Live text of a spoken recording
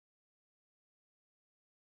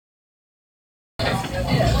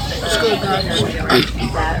Yo,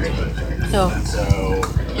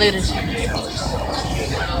 later.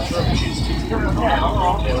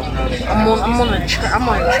 I'm on a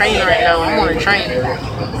train right now. I'm on a train.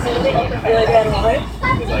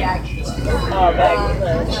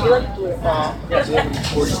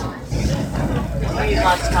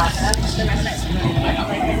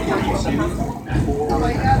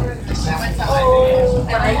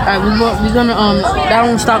 Alright, we're gonna that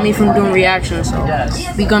won't stop me from doing reactions. So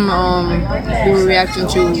we're gonna do a reaction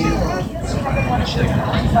to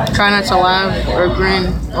try not to laugh or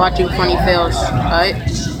grin watching funny fails. Alright.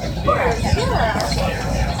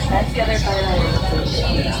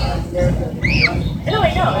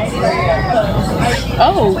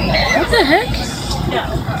 Oh, what the heck?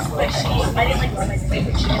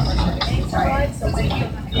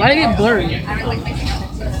 Why did it get blurry?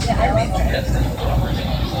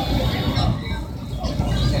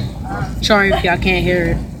 Sorry if y'all can't hear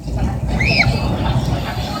it.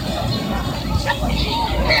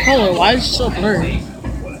 Oh, why is it so blurry?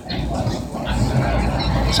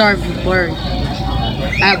 Sorry if it's blurry.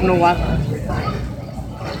 I have no Wi-Fi.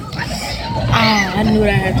 Ah, I knew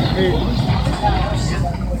that had to hurt.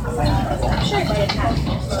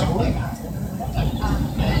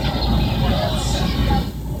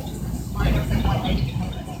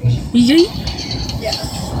 Easy? Yeah.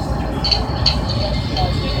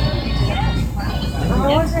 What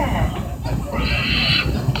was that?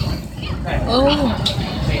 Oh.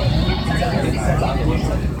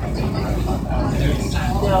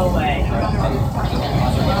 No way.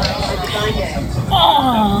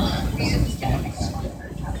 Oh.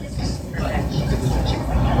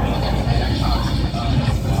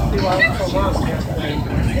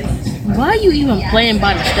 Why are you even playing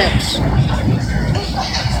by the steps?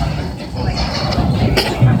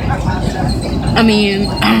 I mean,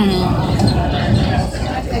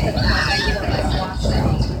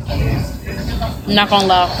 not gonna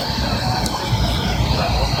lie.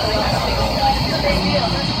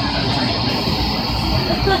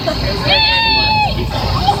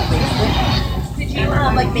 Did you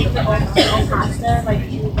like make your own pasta?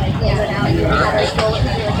 Like you like roll it out, you had to roll it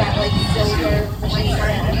through that like silver machine.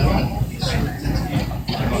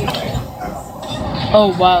 Oh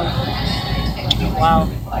wow. Wow.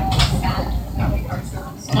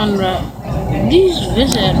 These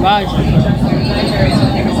visit advisors.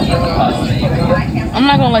 I'm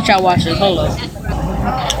not gonna let y'all watch this. Hold up.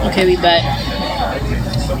 Okay, we back.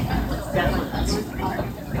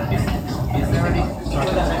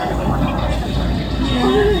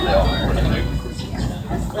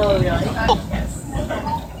 Oh really?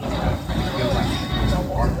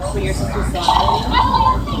 So you're supposed to say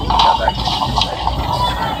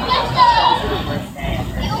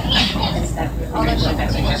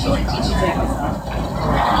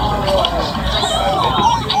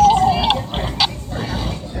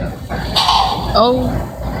Oh,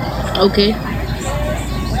 okay.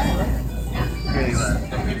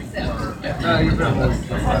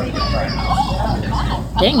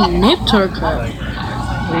 Dang, nipped her cut.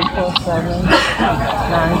 347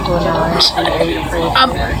 949 3844.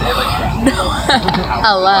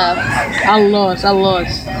 I laughed. I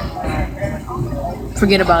lost.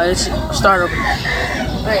 Forget about it. Start over.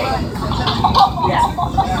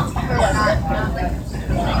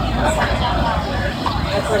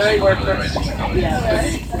 that's literally word for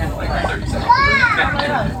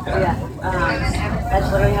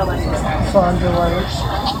that's literally how much it is. Sandra Wells.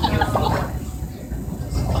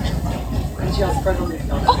 And she'll sprinkle these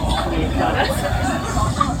donuts.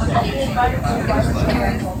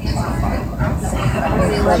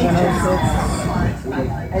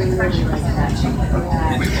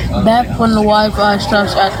 Back when the Wi-Fi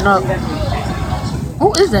starts acting up.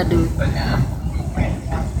 Who is that dude?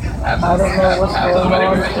 I don't know what's going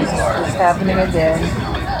on. It's happening again.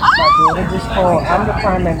 My daughter just called. I'm the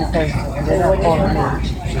primary person, and they're not calling me.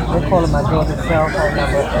 They're calling my daughter's cell phone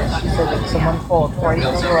number, and she said that someone called twice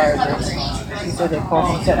from Verizon. She said they called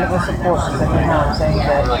from technical support. She sent me home saying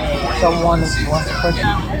that someone wants to push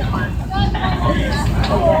you.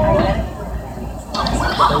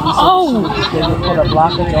 Oh! They would put a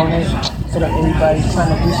blockage on it so that anybody's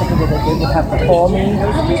trying to do something that they would have to call me.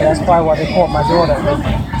 So that's probably why they called my daughter.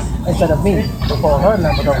 Instead of me, they called her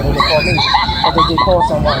number, though, they called me. But they did call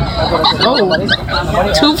someone. Nobody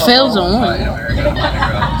Two fails in one.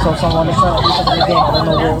 So someone is trying to do something again. I don't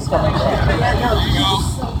know where it was coming from.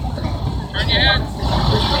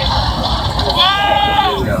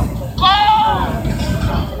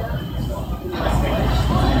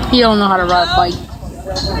 He don't know how to ride a bike.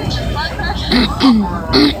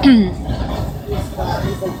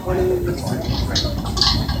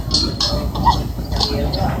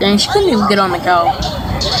 Dang, she couldn't even get on the couch.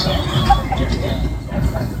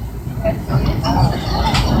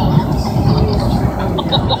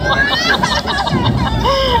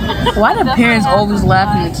 Why do parents always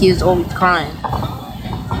laugh and the kids always crying?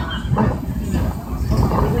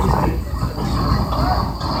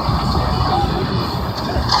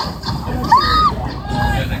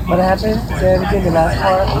 What happened? Say it again, the last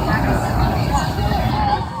part.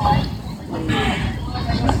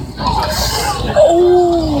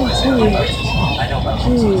 Oh!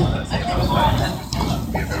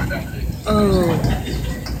 Oh.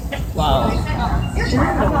 Wow.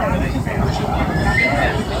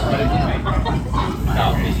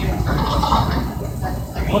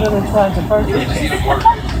 What are they trying to purchase?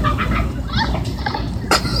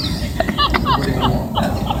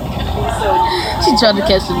 She tried to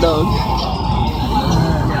catch the dog.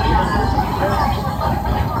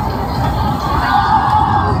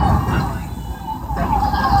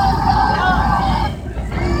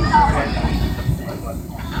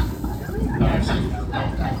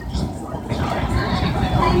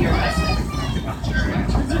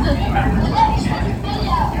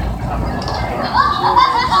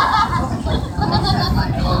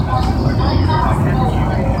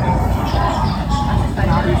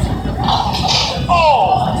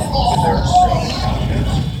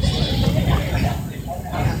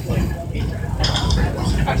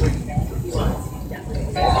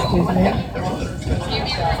 Excuse me?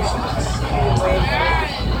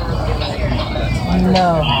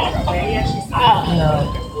 No. No.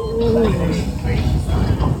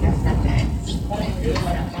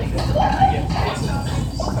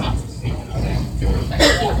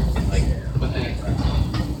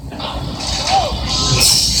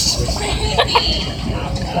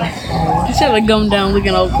 She had a gum down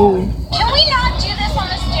looking all cool. Can we not do this on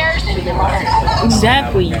the stairs anymore?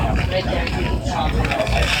 Exactly.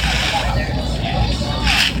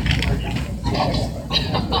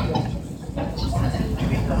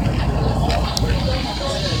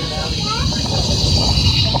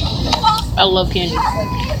 I love candy.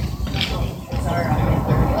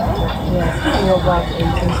 Yes, PO Box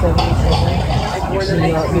 1877. New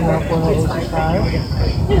York, New York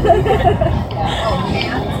 10825.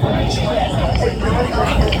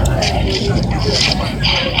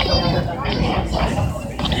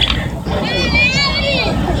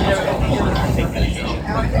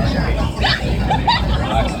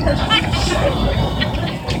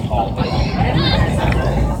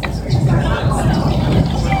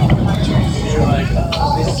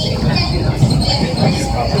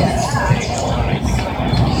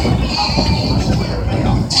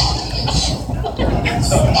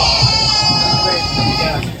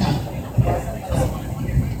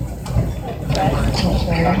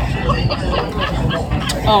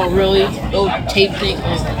 Oh, really? Oh, tape thing.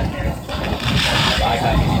 Oh.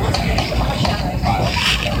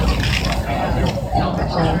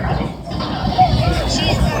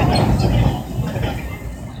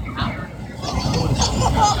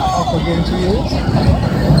 I'll give it to you.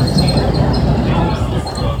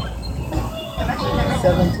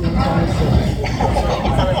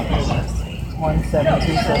 1726.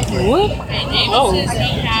 1726. What? David Oh. says he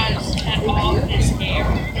has cut all his hair.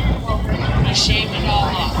 He shaved it all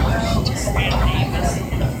off. Just ran Davis.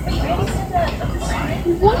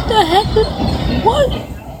 What the heck? What?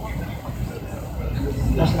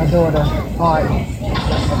 That's my daughter. Art.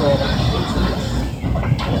 That's my daughter.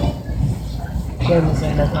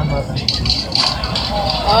 Jameson, that's my mother. Yes.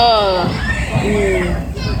 Oh.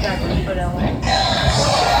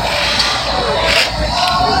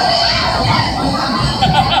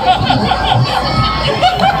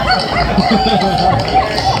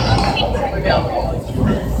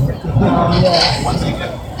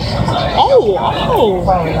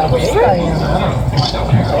 Probably like this I am.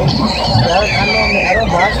 I don't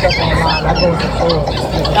buy stuff online. I go to stores.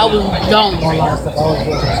 That was dumb. Online stuff. I always go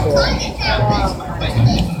to the store.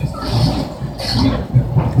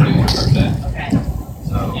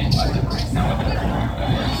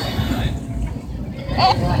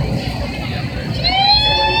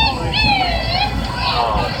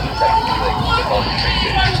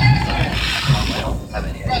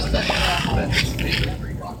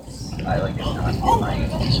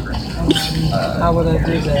 How would I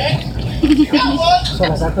do that? So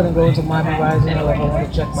like I couldn't go into my Verizon or like I want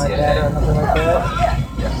to check my data or nothing like that?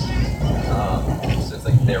 So it's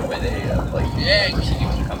like their way they perceive the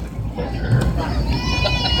company culture.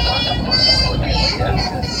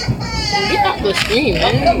 Get off the screen,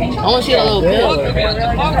 man. I want to see that little bill.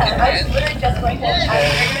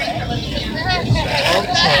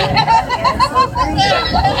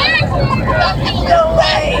 Okay. No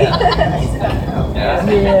way.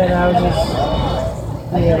 Yeah, and I was just,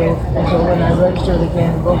 so when I registered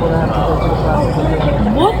again, what would I have to go through the process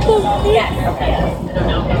again? What the fuck?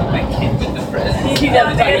 You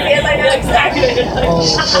never talk again. I know exactly. Oh,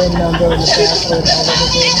 phone number and the password and all that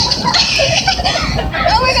again?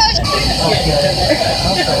 Oh my gosh. Okay. Okay,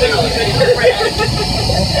 I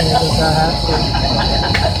guess I have to.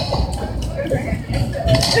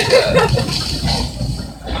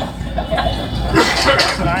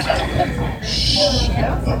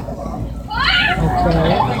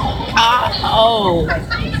 Okay. Oh.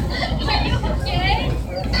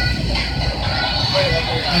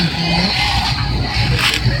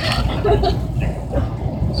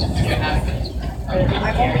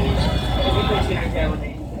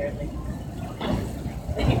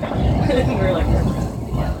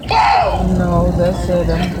 No, that's it.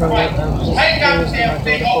 I'm good. I'm just curious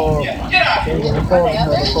to my daughter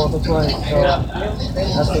they called her twice. So I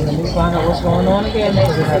said, let me find out what's going on again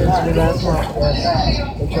because it happened to me last month. Yes.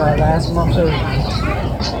 They tried last month too.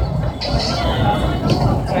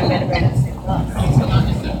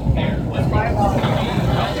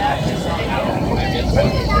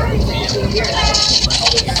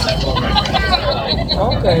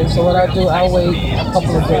 Okay, so what I do, I wait a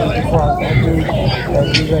couple of days before I do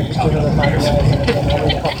re-register to my driver, and then I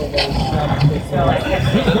wait a couple of days.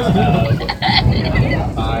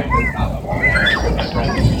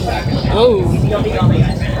 Oh. Okay.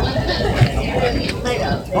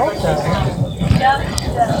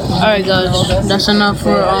 Alright guys, that's enough for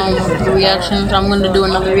the reactions. I'm gonna do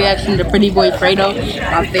another reaction to Pretty Boy Fredo,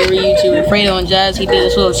 my favorite YouTuber. Fredo and Jazz, he did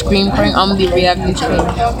this little screen prank. I'm gonna be reacting to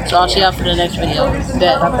it. So I'll see y'all for the next video.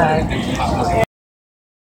 Bet. Bye-bye.